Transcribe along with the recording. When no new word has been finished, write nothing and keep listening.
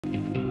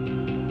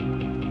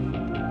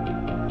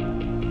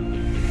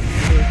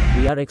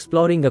we are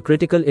exploring a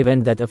critical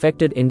event that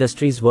affected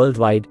industries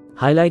worldwide,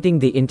 highlighting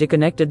the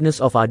interconnectedness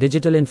of our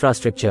digital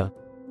infrastructure.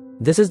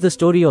 This is the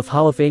story of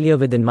how a failure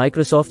within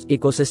Microsoft's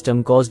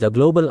ecosystem caused a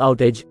global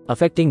outage,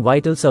 affecting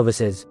vital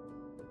services.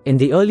 In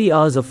the early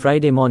hours of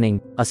Friday morning,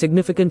 a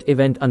significant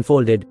event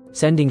unfolded,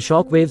 sending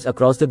shockwaves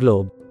across the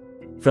globe.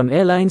 From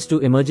airlines to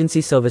emergency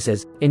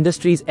services,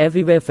 industries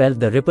everywhere felt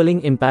the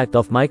rippling impact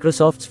of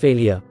Microsoft's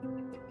failure.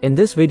 In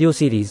this video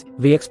series,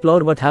 we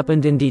explore what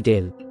happened in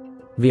detail.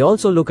 We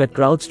also look at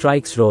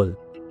CrowdStrike's role.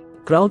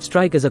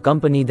 CrowdStrike is a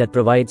company that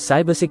provides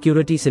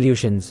cybersecurity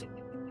solutions.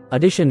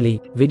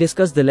 Additionally, we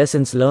discuss the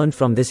lessons learned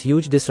from this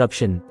huge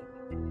disruption.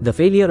 The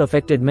failure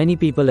affected many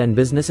people and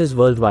businesses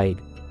worldwide.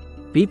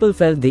 People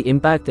felt the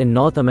impact in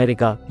North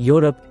America,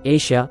 Europe,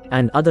 Asia,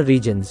 and other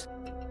regions.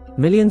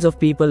 Millions of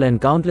people and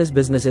countless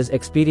businesses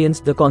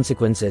experienced the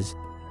consequences.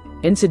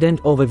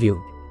 Incident overview.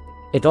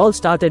 It all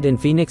started in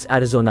Phoenix,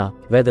 Arizona,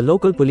 where the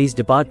local police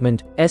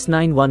department,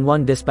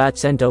 S911 dispatch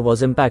center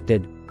was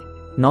impacted.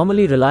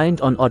 Normally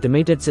reliant on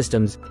automated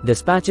systems,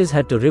 dispatches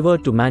had to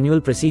revert to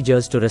manual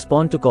procedures to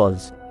respond to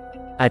calls.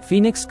 At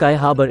Phoenix Sky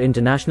Harbor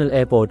International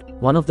Airport,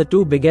 one of the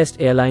two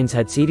biggest airlines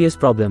had serious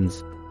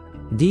problems.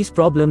 These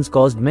problems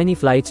caused many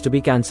flights to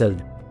be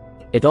cancelled.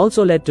 It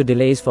also led to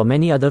delays for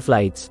many other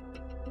flights.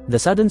 The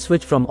sudden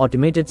switch from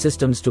automated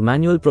systems to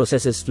manual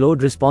processes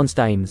slowed response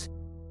times.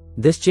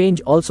 This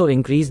change also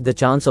increased the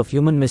chance of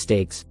human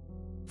mistakes.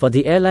 For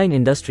the airline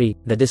industry,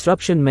 the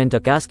disruption meant a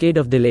cascade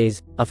of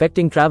delays,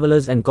 affecting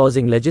travelers and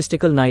causing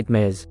logistical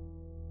nightmares.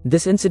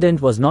 This incident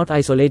was not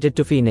isolated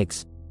to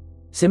Phoenix.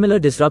 Similar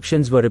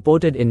disruptions were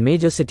reported in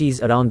major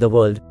cities around the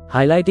world,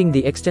 highlighting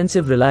the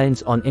extensive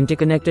reliance on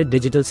interconnected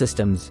digital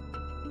systems.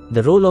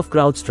 The role of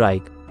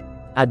CrowdStrike.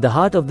 At the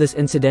heart of this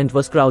incident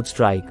was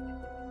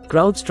CrowdStrike.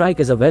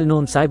 CrowdStrike is a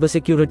well-known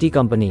cybersecurity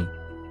company.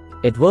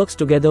 It works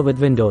together with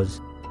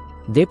Windows.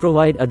 They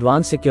provide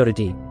advanced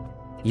security.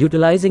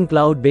 Utilizing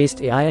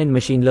cloud-based AI and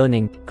machine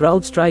learning,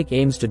 CrowdStrike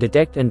aims to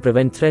detect and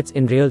prevent threats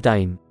in real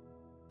time.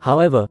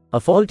 However, a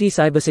faulty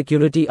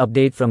cybersecurity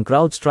update from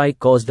CrowdStrike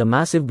caused a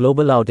massive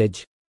global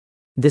outage.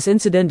 This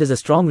incident is a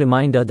strong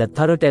reminder that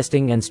thorough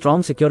testing and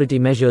strong security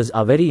measures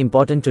are very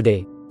important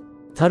today.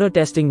 Thorough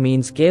testing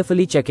means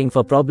carefully checking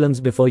for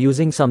problems before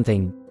using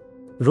something.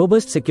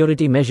 Robust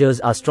security measures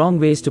are strong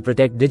ways to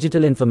protect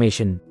digital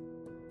information.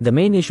 The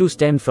main issue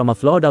stemmed from a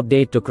flawed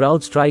update to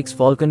CrowdStrike's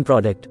Falcon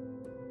product.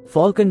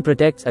 Falcon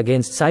protects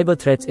against cyber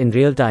threats in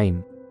real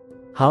time.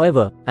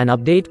 However, an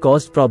update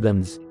caused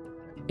problems.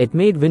 It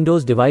made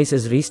Windows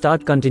devices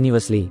restart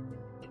continuously.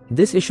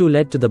 This issue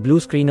led to the blue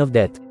screen of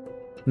death.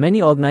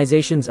 Many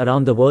organizations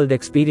around the world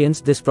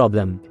experienced this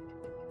problem.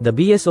 The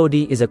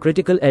BSOD is a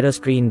critical error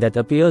screen that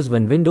appears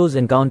when Windows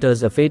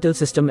encounters a fatal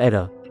system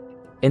error.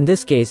 In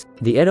this case,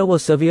 the error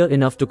was severe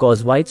enough to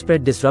cause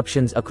widespread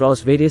disruptions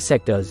across various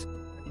sectors.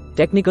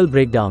 Technical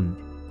breakdown.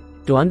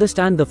 To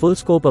understand the full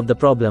scope of the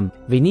problem,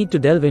 we need to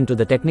delve into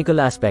the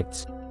technical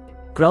aspects.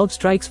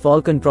 CrowdStrike's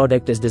Falcon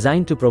product is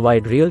designed to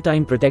provide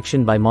real-time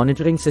protection by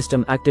monitoring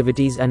system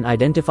activities and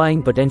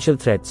identifying potential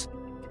threats.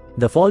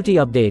 The faulty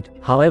update,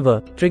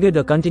 however, triggered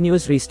a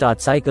continuous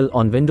restart cycle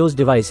on Windows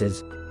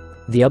devices.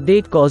 The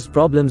update caused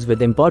problems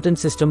with important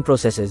system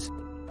processes.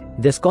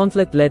 This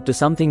conflict led to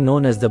something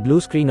known as the blue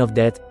screen of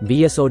death,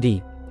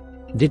 BSOD.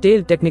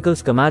 Detailed technical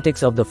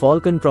schematics of the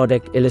Falcon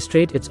product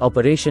illustrate its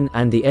operation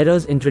and the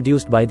errors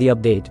introduced by the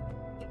update.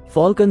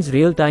 Falcon's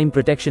real-time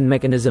protection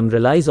mechanism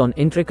relies on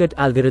intricate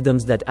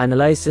algorithms that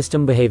analyze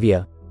system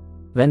behavior.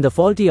 When the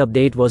faulty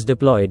update was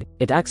deployed,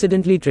 it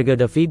accidentally triggered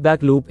a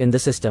feedback loop in the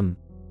system.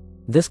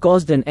 This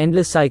caused an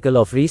endless cycle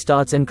of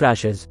restarts and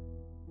crashes.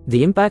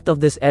 The impact of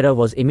this error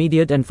was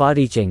immediate and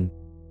far-reaching.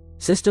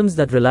 Systems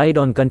that relied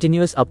on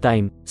continuous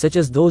uptime, such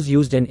as those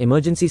used in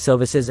emergency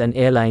services and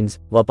airlines,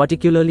 were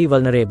particularly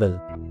vulnerable.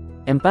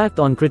 Impact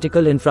on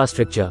critical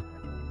infrastructure.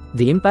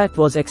 The impact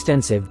was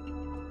extensive.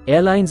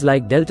 Airlines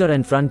like Delta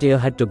and Frontier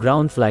had to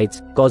ground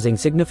flights, causing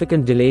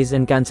significant delays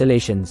and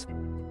cancellations.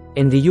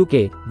 In the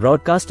UK,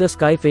 broadcaster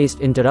Sky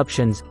faced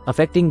interruptions,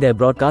 affecting their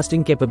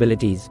broadcasting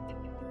capabilities.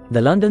 The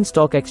London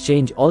Stock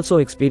Exchange also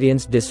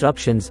experienced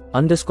disruptions,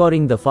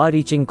 underscoring the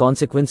far-reaching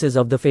consequences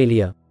of the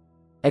failure.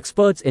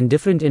 Experts in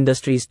different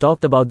industries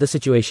talked about the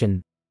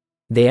situation.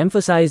 They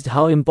emphasized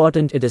how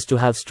important it is to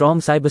have strong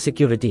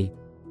cybersecurity.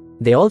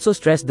 They also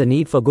stressed the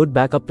need for good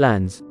backup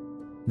plans.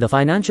 The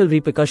financial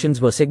repercussions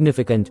were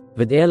significant,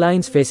 with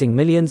airlines facing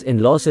millions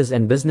in losses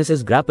and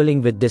businesses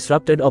grappling with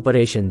disrupted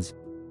operations.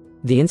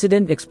 The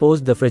incident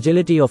exposed the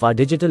fragility of our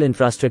digital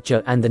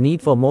infrastructure and the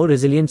need for more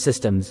resilient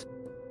systems.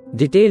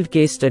 Detailed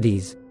case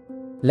studies.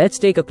 Let's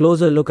take a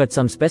closer look at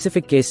some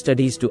specific case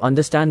studies to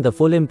understand the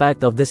full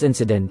impact of this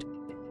incident.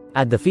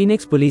 At the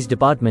Phoenix Police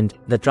Department,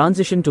 the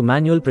transition to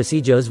manual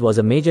procedures was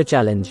a major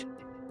challenge.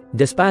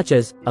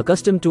 Dispatchers,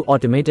 accustomed to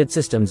automated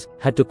systems,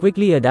 had to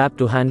quickly adapt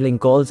to handling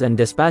calls and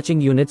dispatching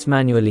units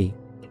manually.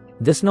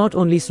 This not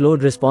only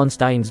slowed response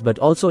times but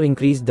also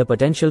increased the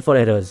potential for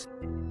errors.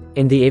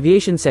 In the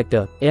aviation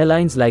sector,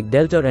 airlines like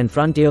Delta and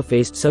Frontier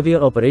faced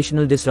severe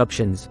operational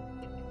disruptions.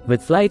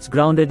 With flights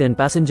grounded and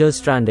passengers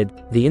stranded,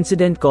 the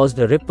incident caused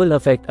a ripple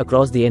effect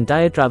across the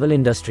entire travel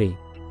industry.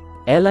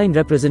 Airline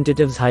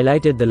representatives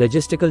highlighted the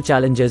logistical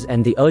challenges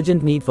and the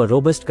urgent need for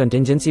robust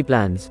contingency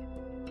plans.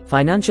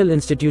 Financial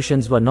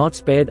institutions were not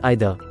spared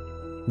either.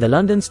 The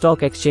London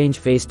Stock Exchange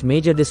faced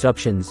major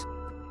disruptions.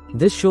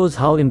 This shows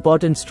how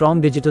important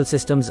strong digital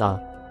systems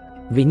are.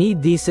 We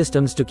need these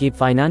systems to keep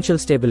financial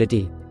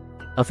stability.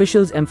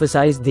 Officials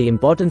emphasized the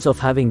importance of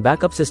having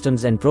backup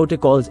systems and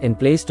protocols in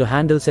place to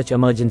handle such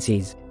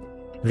emergencies.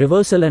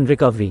 Reversal and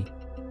recovery.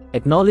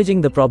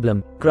 Acknowledging the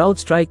problem,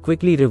 Crowdstrike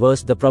quickly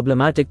reversed the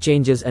problematic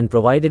changes and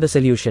provided a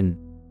solution.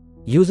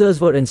 Users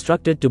were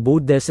instructed to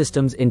boot their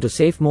systems into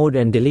safe mode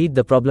and delete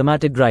the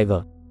problematic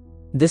driver.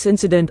 This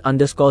incident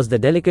underscores the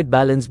delicate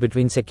balance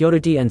between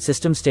security and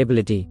system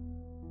stability.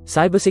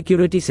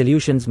 Cybersecurity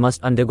solutions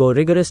must undergo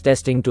rigorous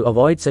testing to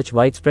avoid such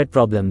widespread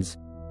problems.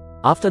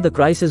 After the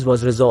crisis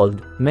was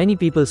resolved, many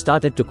people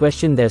started to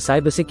question their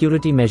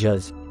cybersecurity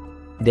measures.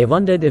 They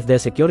wondered if their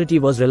security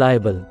was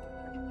reliable.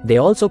 They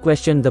also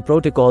questioned the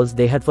protocols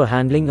they had for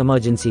handling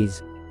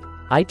emergencies.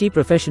 IT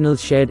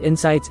professionals shared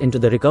insights into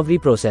the recovery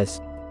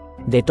process.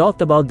 They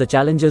talked about the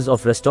challenges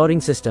of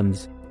restoring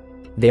systems.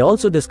 They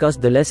also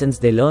discussed the lessons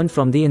they learned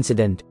from the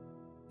incident.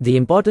 The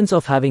importance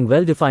of having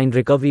well-defined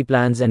recovery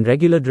plans and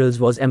regular drills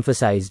was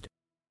emphasized.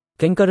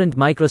 Concurrent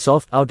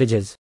Microsoft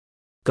outages.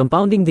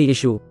 Compounding the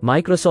issue,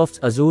 Microsoft's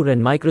Azure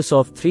and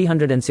Microsoft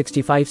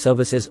 365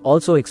 services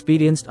also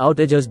experienced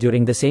outages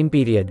during the same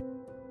period.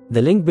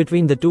 The link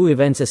between the two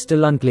events is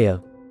still unclear.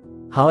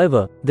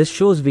 However, this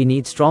shows we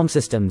need strong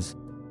systems.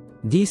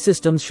 These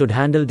systems should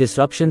handle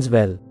disruptions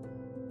well.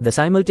 The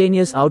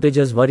simultaneous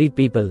outages worried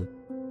people.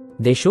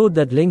 They showed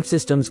that linked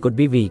systems could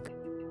be weak.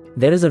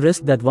 There is a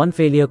risk that one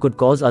failure could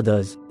cause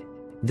others.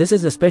 This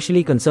is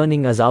especially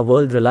concerning as our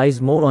world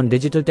relies more on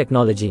digital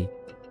technology.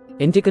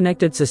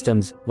 Interconnected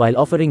systems, while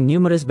offering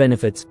numerous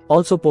benefits,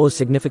 also pose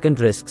significant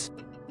risks.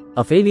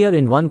 A failure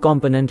in one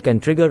component can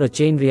trigger a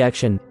chain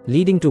reaction,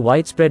 leading to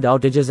widespread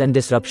outages and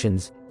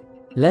disruptions.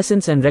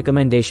 Lessons and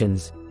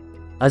recommendations.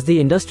 As the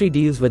industry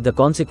deals with the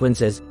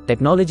consequences,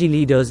 technology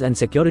leaders and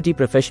security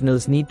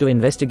professionals need to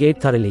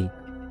investigate thoroughly.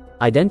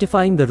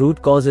 Identifying the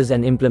root causes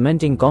and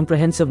implementing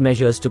comprehensive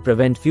measures to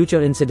prevent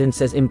future incidents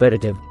is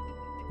imperative.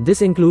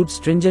 This includes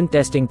stringent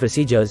testing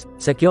procedures,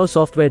 secure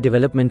software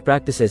development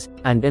practices,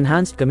 and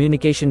enhanced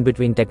communication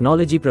between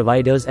technology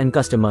providers and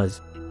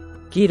customers.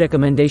 Key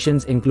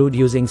recommendations include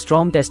using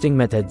strong testing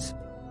methods.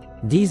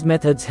 These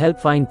methods help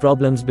find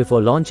problems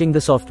before launching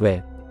the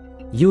software.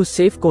 Use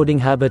safe coding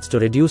habits to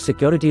reduce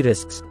security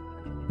risks.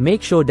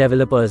 Make sure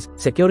developers,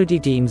 security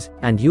teams,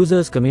 and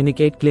users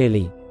communicate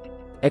clearly.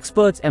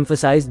 Experts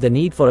emphasize the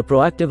need for a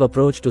proactive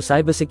approach to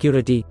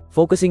cybersecurity,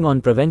 focusing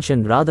on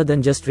prevention rather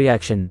than just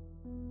reaction.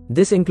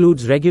 This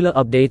includes regular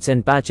updates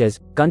and patches,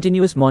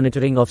 continuous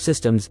monitoring of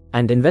systems,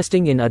 and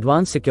investing in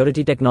advanced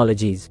security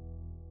technologies.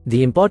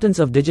 The importance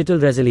of digital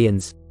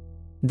resilience.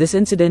 This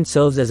incident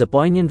serves as a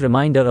poignant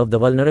reminder of the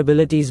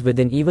vulnerabilities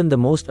within even the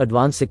most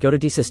advanced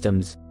security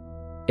systems.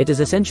 It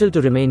is essential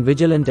to remain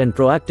vigilant and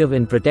proactive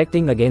in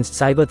protecting against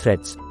cyber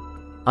threats.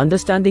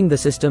 Understanding the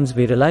systems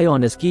we rely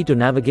on is key to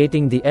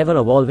navigating the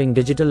ever-evolving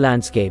digital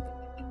landscape.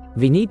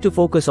 We need to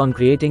focus on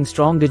creating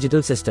strong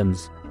digital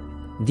systems.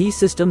 These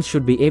systems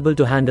should be able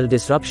to handle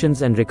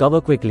disruptions and recover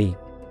quickly.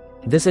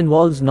 This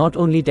involves not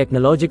only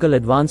technological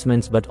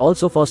advancements but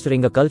also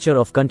fostering a culture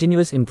of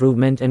continuous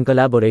improvement and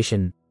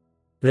collaboration.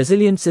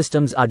 Resilient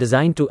systems are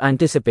designed to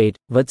anticipate,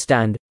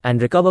 withstand,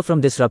 and recover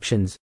from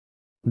disruptions.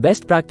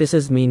 Best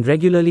practices mean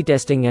regularly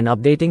testing and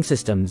updating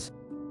systems.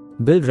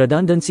 Build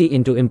redundancy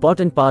into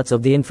important parts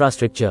of the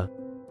infrastructure.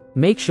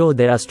 Make sure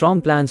there are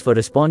strong plans for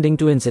responding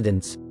to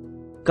incidents.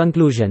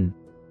 Conclusion.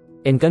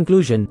 In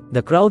conclusion,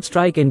 the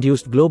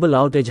Crowdstrike-induced global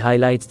outage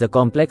highlights the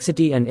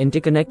complexity and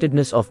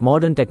interconnectedness of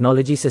modern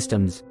technology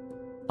systems.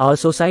 Our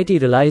society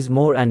relies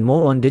more and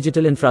more on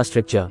digital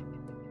infrastructure.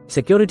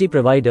 Security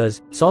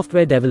providers,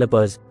 software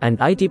developers, and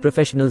IT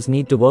professionals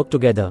need to work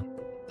together.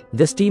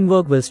 This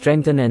teamwork will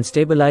strengthen and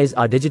stabilize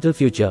our digital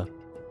future.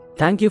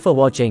 Thank you for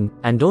watching,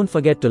 and don't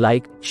forget to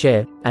like,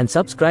 share, and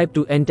subscribe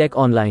to Entech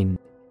Online.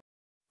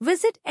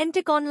 Visit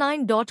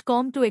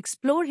entechonline.com to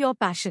explore your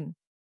passion.